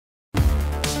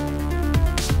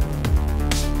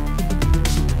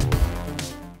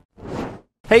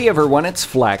Hey everyone, it's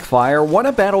Flakfire. One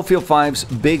of Battlefield 5's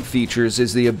big features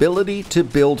is the ability to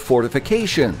build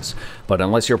fortifications. But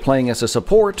unless you're playing as a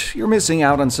support, you're missing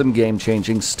out on some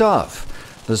game-changing stuff.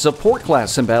 The support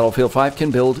class in Battlefield 5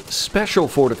 can build special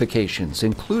fortifications,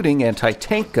 including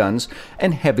anti-tank guns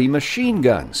and heavy machine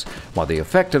guns. While the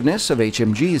effectiveness of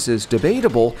HMGs is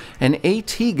debatable, an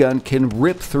AT gun can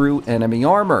rip through enemy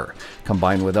armor.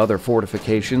 Combined with other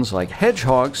fortifications like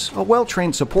hedgehogs, a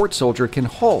well-trained support soldier can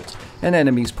halt an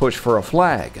enemy's push for a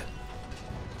flag.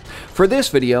 For this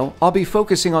video, I'll be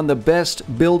focusing on the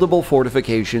best buildable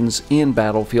fortifications in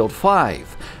Battlefield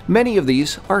 5. Many of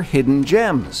these are hidden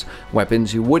gems,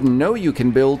 weapons you wouldn't know you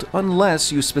can build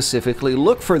unless you specifically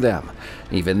look for them.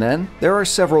 Even then, there are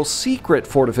several secret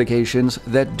fortifications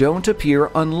that don't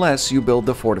appear unless you build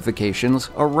the fortifications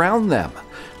around them.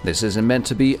 This isn't meant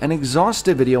to be an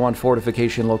exhaustive video on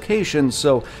fortification locations,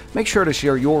 so make sure to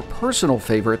share your personal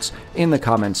favorites in the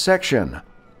comments section.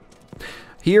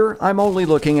 Here, I'm only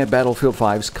looking at Battlefield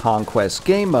 5's Conquest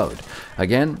game mode.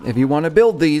 Again, if you want to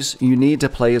build these, you need to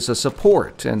play as a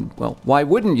support, and, well, why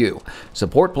wouldn't you?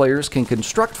 Support players can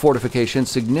construct fortifications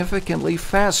significantly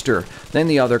faster than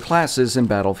the other classes in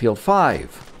Battlefield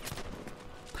 5.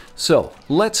 So,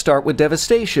 let's start with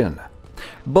Devastation.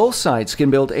 Both sides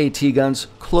can build AT guns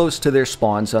close to their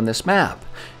spawns on this map.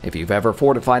 If you've ever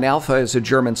fortified Alpha as a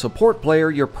German support player,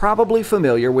 you're probably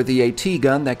familiar with the AT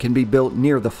gun that can be built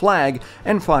near the flag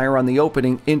and fire on the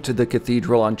opening into the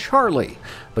cathedral on Charlie.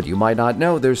 But you might not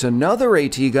know there's another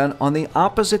AT gun on the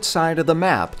opposite side of the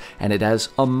map, and it has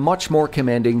a much more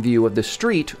commanding view of the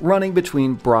street running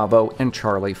between Bravo and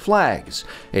Charlie flags.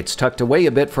 It's tucked away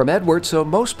a bit from Edward, so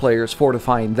most players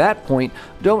fortifying that point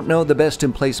don't know the best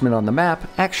emplacement on the map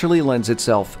actually lends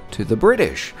itself to the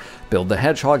British. Build the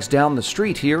hedgehogs down the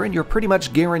street here and you're pretty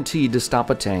much guaranteed to stop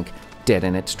a tank dead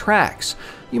in its tracks.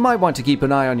 You might want to keep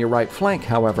an eye on your right flank,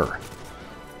 however.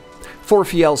 For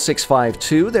FL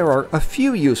 652, there are a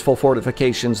few useful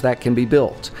fortifications that can be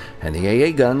built, and the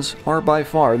AA guns are by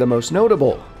far the most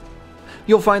notable.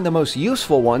 You'll find the most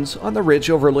useful ones on the ridge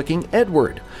overlooking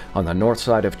Edward, on the north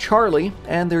side of Charlie,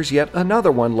 and there's yet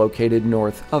another one located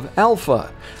north of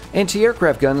Alpha.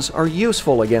 Anti-aircraft guns are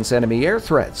useful against enemy air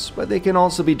threats, but they can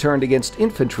also be turned against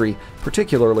infantry,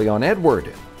 particularly on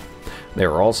Edward.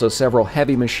 There are also several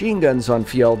heavy machine guns on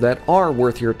FL that are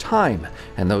worth your time,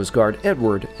 and those guard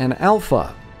Edward and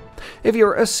Alpha. If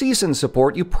you're a seasoned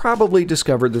support, you probably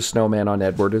discovered the snowman on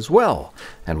Edward as well.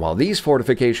 And while these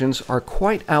fortifications are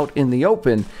quite out in the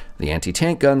open, the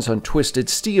anti-tank guns on Twisted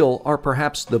Steel are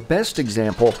perhaps the best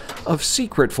example of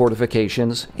secret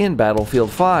fortifications in Battlefield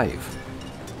 5.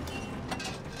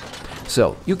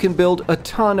 So, you can build a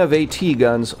ton of AT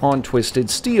guns on Twisted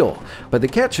Steel, but the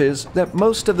catch is that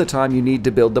most of the time you need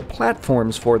to build the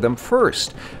platforms for them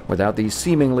first. Without these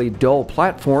seemingly dull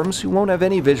platforms, you won't have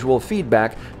any visual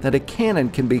feedback that a cannon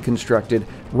can be constructed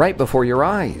right before your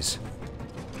eyes.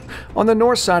 On the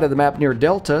north side of the map near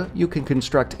Delta, you can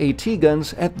construct AT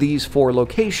guns at these 4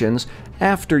 locations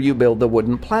after you build the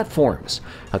wooden platforms.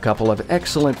 A couple of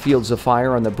excellent fields of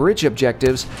fire on the bridge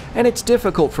objectives, and it's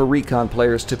difficult for recon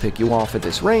players to pick you off at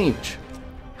this range.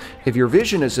 If your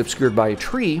vision is obscured by a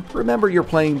tree, remember you're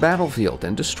playing Battlefield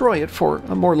and destroy it for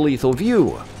a more lethal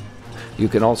view. You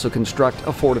can also construct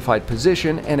a fortified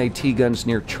position and AT guns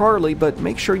near Charlie, but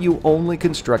make sure you only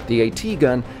construct the AT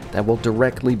gun that will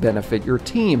directly benefit your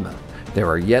team. There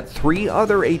are yet 3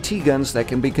 other AT guns that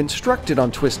can be constructed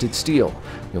on Twisted Steel.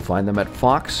 You'll find them at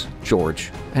Fox,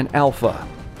 George, and Alpha.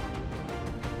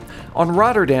 On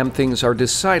Rotterdam, things are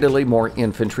decidedly more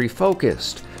infantry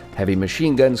focused. Heavy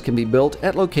machine guns can be built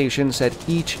at locations at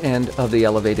each end of the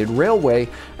elevated railway,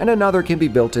 and another can be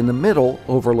built in the middle,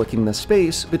 overlooking the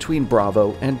space between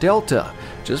Bravo and Delta.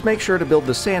 Just make sure to build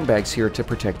the sandbags here to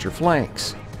protect your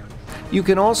flanks. You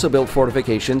can also build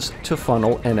fortifications to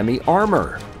funnel enemy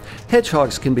armor.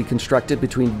 Hedgehogs can be constructed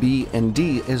between B and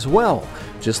D as well.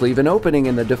 Just leave an opening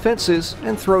in the defenses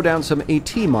and throw down some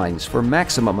AT mines for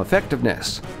maximum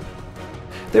effectiveness.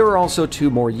 There are also 2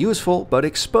 more useful but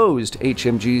exposed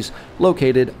HMGs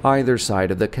located either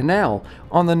side of the canal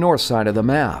on the north side of the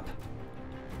map.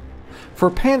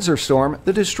 For Panzerstorm,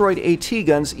 the destroyed AT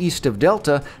guns east of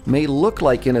Delta may look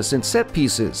like innocent set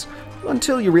pieces,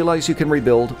 until you realize you can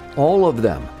rebuild all of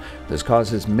them. This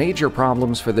causes major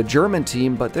problems for the German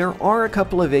team, but there are a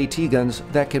couple of AT guns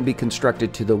that can be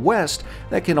constructed to the west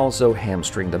that can also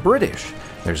hamstring the British.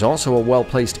 There's also a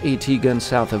well-placed AT gun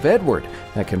south of Edward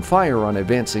that can fire on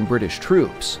advancing British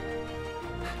troops.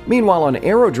 Meanwhile, on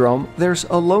Aerodrome, there's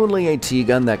a lonely AT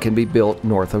gun that can be built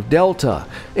north of Delta.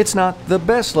 It's not the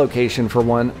best location for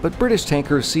one, but British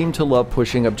tankers seem to love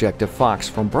pushing Objective Fox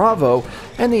from Bravo,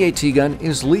 and the AT gun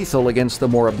is lethal against the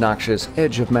more obnoxious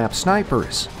edge-of-map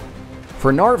snipers.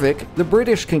 For Narvik, the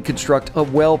British can construct a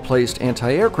well-placed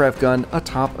anti-aircraft gun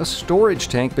atop a storage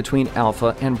tank between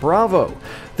Alpha and Bravo.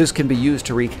 This can be used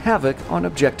to wreak havoc on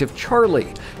Objective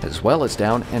Charlie, as well as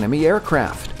down enemy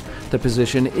aircraft. The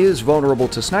position is vulnerable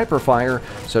to sniper fire,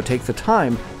 so take the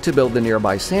time to build the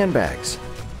nearby sandbags.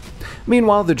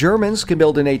 Meanwhile, the Germans can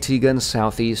build an AT gun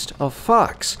southeast of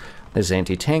Fox. This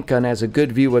anti-tank gun has a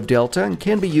good view of Delta and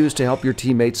can be used to help your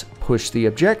teammates push the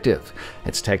objective.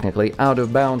 It's technically out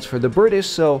of bounds for the British,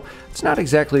 so it's not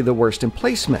exactly the worst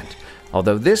emplacement.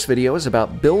 Although this video is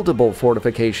about buildable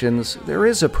fortifications, there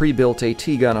is a pre-built AT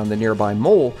gun on the nearby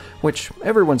mole, which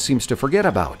everyone seems to forget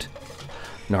about.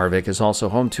 Narvik is also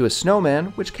home to a snowman,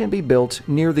 which can be built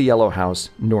near the Yellow House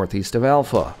northeast of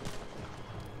Alpha.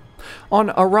 On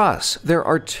Arras, there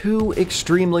are two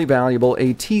extremely valuable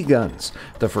AT guns.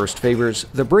 The first favors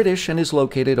the British and is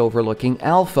located overlooking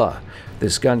Alpha.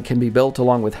 This gun can be built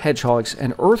along with hedgehogs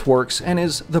and earthworks and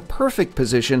is the perfect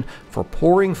position for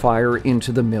pouring fire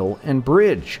into the mill and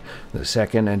bridge. The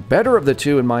second and better of the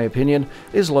two, in my opinion,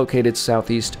 is located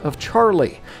southeast of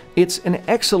Charlie. It's an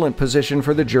excellent position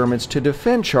for the Germans to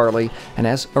defend Charlie and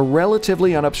has a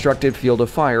relatively unobstructed field of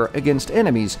fire against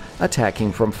enemies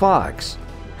attacking from Fox.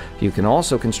 You can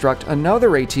also construct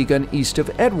another AT gun east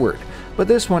of Edward, but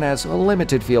this one has a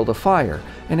limited field of fire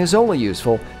and is only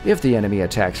useful if the enemy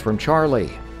attacks from Charlie.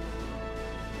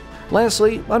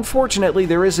 Lastly, unfortunately,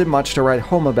 there isn't much to write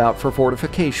home about for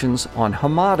fortifications on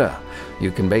Hamada.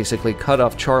 You can basically cut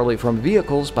off Charlie from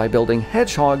vehicles by building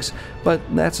hedgehogs, but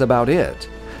that's about it.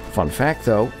 Fun fact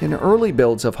though, in early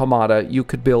builds of Hamada you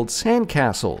could build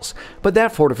sandcastles, but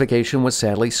that fortification was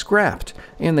sadly scrapped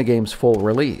in the game's full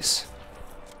release.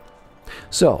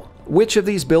 So, which of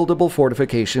these buildable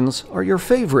fortifications are your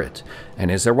favorite?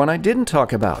 And is there one I didn't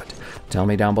talk about? Tell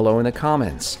me down below in the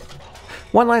comments.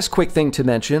 One last quick thing to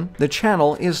mention, the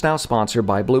channel is now sponsored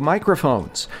by Blue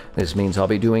Microphones. This means I'll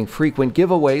be doing frequent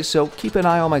giveaways, so keep an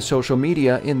eye on my social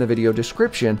media in the video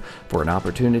description for an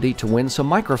opportunity to win some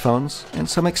microphones and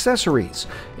some accessories.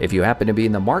 If you happen to be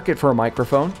in the market for a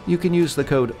microphone, you can use the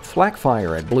code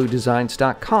Flakfire at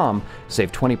bluedesigns.com,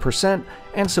 save 20%,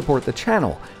 and support the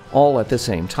channel, all at the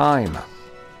same time.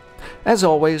 As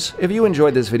always, if you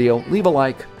enjoyed this video, leave a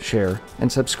like, share,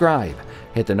 and subscribe.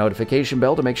 Hit the notification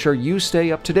bell to make sure you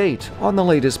stay up to date on the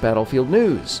latest Battlefield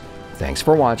news. Thanks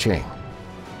for watching.